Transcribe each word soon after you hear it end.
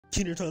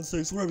Keenerton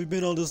 6, where have you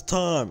been all this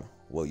time?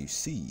 Well, you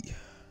see,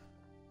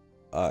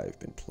 I've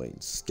been playing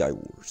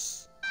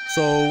Skywars.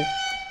 So,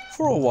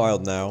 for a while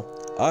now,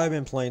 I've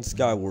been playing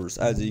Skywars,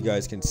 as you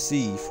guys can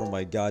see from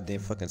my goddamn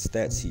fucking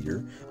stats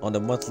here on the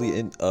monthly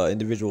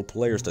individual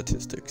player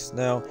statistics.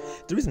 Now,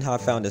 the reason how I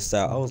found this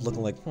out, I was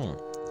looking like,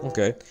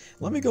 okay,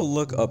 let me go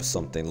look up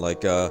something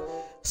like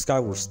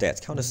Skywars stats,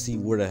 kind of see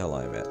where the hell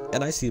I'm at.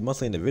 And I see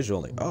monthly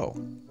individual, like, oh,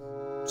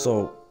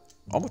 so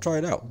I'm gonna try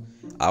it out.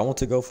 I want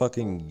to go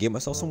fucking get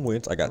myself some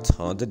wins. I got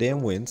tons of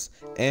damn wins.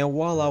 And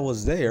while I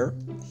was there,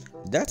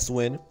 that's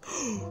when,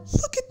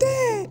 look at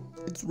that!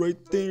 It's right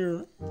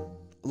there.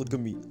 Look at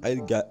me. I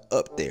got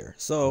up there.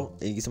 So,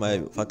 you can see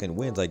my fucking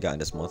wins I got in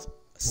this month.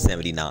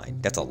 79.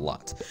 That's a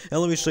lot. And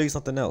let me show you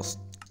something else.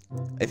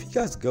 If you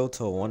guys go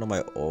to one of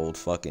my old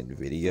fucking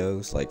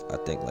videos, like I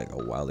think like a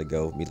while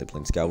ago, me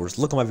playing Skywars,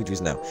 look at my victories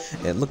now.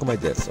 And look at my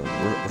deaths. So,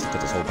 let's cut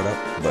this whole part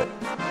out. But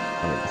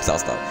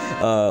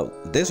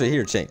stop. This right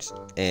here changed,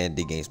 and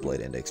the game's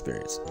played and the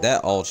experience.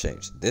 That all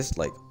changed. This,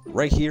 like,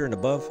 right here and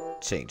above,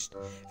 changed.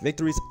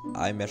 Victories,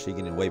 I'm actually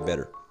getting way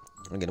better.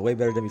 I'm getting way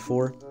better than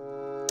before.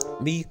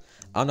 Me,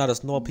 I'm not a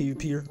snowball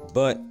PvPer,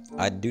 but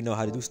I do know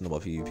how to do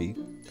snowball PvP.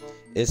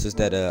 It's just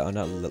that I'm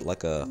not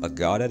like a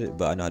god at it,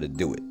 but I know how to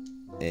do it.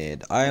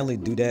 And I only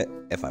do that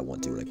if I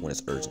want to, like when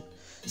it's urgent.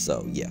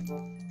 So, yeah.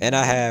 And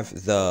I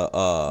have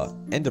the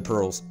ender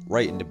pearls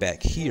right in the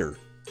back here.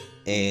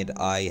 And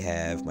I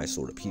have my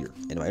sword up here,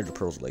 and my ender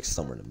pearls are like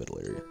somewhere in the middle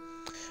area,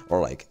 or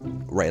like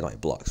right on my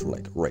blocks, or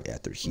like right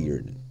after here,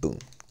 and boom,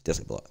 that's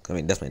my block. I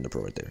mean, that's my ender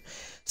pearl right there.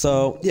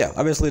 So yeah,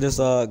 obviously just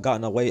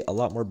gotten away a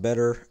lot more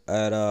better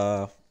at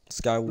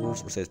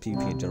Skywars, or says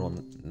PvP in general,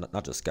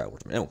 not just Skywars.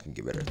 I mean, anyone can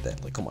get better at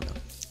that. Like, come on now,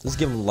 let's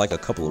give them like a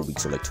couple of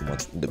weeks or like 2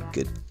 months, they'll be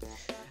good.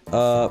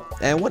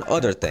 And one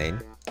other thing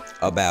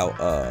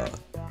about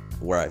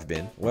where I've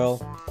been,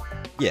 well,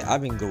 yeah,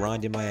 I've been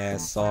grinding my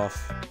ass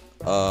off.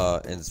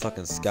 And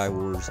fucking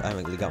Skywars. I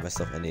haven't really got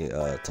myself any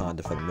time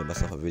to fucking make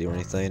myself a video or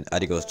anything. I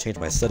had to go change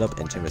my setup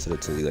and change my setup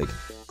to like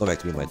go back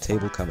to be my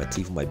table, cut my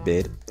teeth on my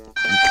bed.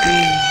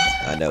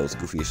 I know it's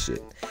goofy as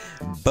shit,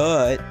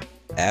 but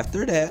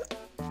after that,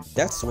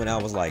 that's when I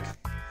was like,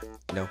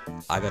 you know,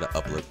 I gotta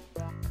upload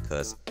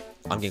because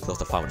I'm getting close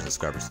to 500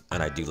 subscribers,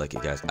 and I do like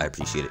it, guys. I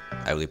appreciate it.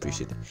 I really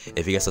appreciate it.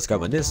 If you guys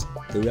subscribe on this,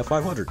 then we have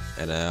 500,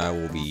 and then I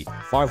will be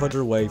 500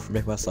 away from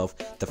making myself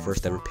the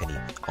first ever penny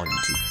on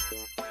YouTube.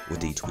 With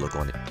the YouTube logo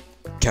on it.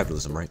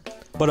 Capitalism, right?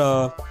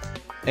 But,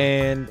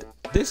 and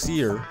this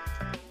year,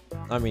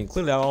 I mean,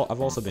 clearly I've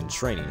also been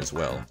training as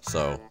well.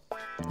 So,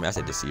 I mean, I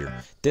said this year.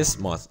 This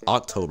month,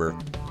 October,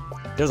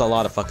 there's a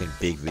lot of fucking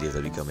big videos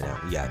that be coming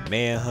out. You got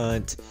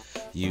manhunt,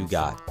 you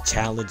got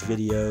challenge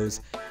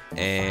videos,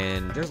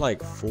 and there's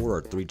like 4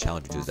 or 3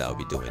 challenge videos that I'll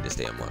be doing this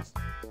damn month.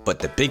 But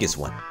the biggest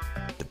one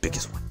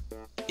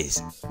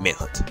is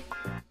manhunt.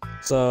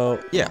 So,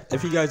 yeah,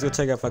 if you guys go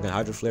check out fucking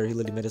Hydro Flare, he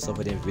literally made himself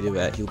a damn video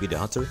at He'll Be the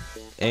Hunter.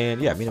 And,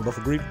 yeah, me and him both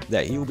agreed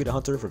that he will be the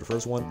hunter for the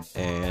first one.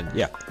 And,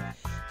 yeah.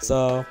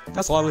 So,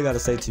 that's all I really got to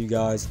say to you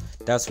guys.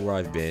 That's where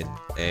I've been.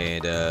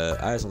 And,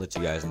 I just want to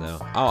let you guys know,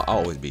 I'll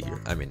always be here.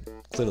 I mean,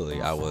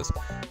 clearly I was...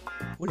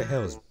 Where the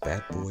hell is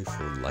Bad Boy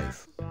for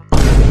Life?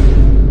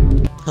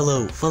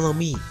 Hello, follow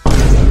me.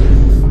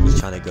 He's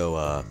trying to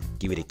go,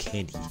 give me the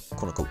candy.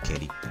 Quote-unquote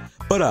candy.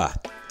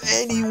 But,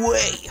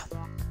 anyway...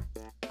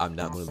 I'm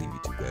not going to leave you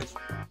two guys.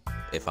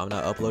 If I'm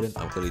not uploading,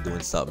 I'm clearly doing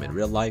something in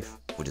real life,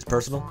 which is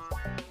personal,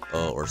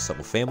 or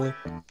something with family,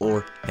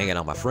 or hanging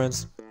out with my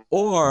friends,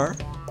 or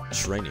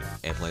training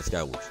and playing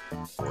Skywars,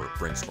 or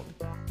brainstorming.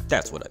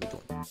 That's what I be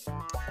doing.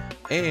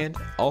 And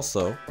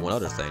also, one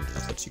other thing,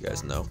 just to let you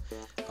guys know,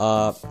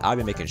 I've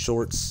been making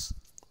shorts,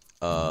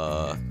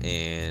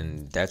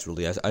 and that's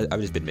really,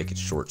 I've just been making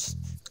shorts.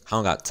 I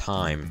don't got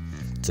time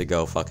to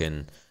go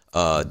fucking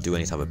do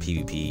any type of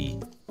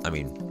PvP. I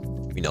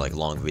mean, you know, like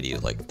long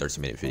videos, like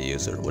 30-minute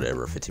videos or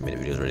whatever, 15-minute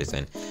videos or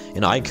anything.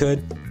 You know, I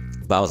could,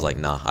 but I was like,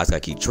 nah, I just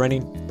gotta keep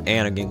training,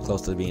 and I'm getting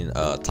close to being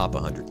top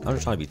 100. I'm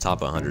just trying to be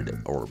top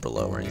 100 or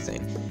below or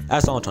anything.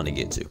 That's all I'm trying to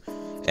get to.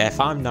 If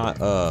I'm not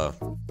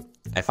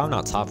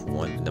top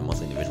 1 in the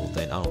monthly individual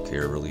thing, I don't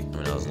care really. I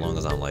mean, as long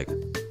as I'm like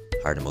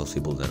higher than most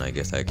people, then I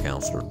guess that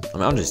counts. For, I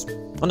mean, I'm just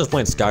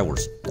playing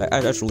Skywars.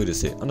 That's really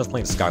just it. I'm just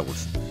playing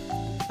Skywars.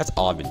 That's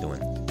all I've been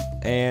doing.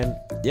 And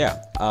yeah,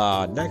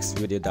 next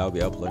video that I'll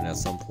be uploading at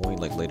some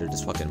point, like later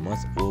this fucking month,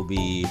 will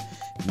be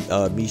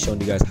me showing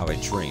you guys how I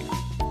train.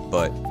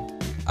 But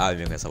I'll be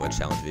making myself a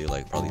challenge video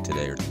like probably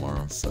today or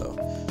tomorrow, so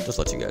just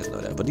let you guys know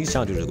that. But these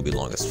challenges are gonna be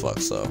long as fuck,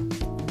 so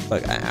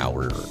like an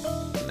hour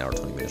or an hour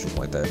 20 minutes or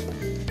something like that.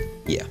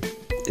 Yeah,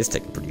 it's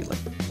taking pretty like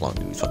long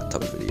to do these fucking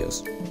type of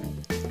videos.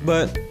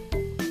 But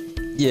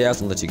yeah, I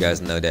just wanna let you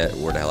guys know that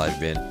where the hell I've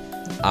been.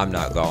 I'm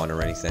not gone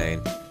or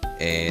anything.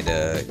 And,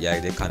 yeah,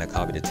 they kind of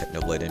copied the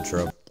Technoblade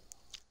intro.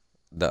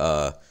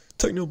 The,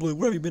 Technoblade,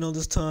 where have you been all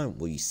this time?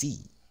 Well, you see,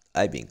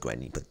 I've been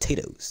grinding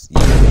potatoes.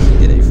 Yeah, he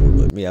did it before,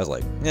 but me, I was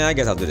like, yeah, I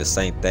guess I'll do the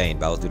same thing,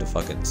 but I'll do the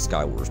fucking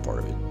Skywars part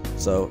of it.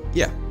 So,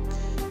 yeah.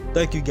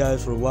 thank you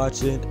guys for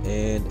watching,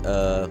 and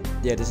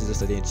yeah, this is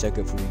just a day in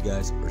checkup for you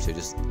guys, or so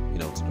just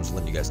just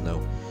letting you guys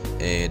know.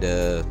 And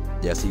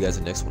yeah, see you guys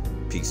in the next one.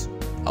 Peace.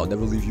 I'll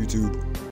never leave YouTube.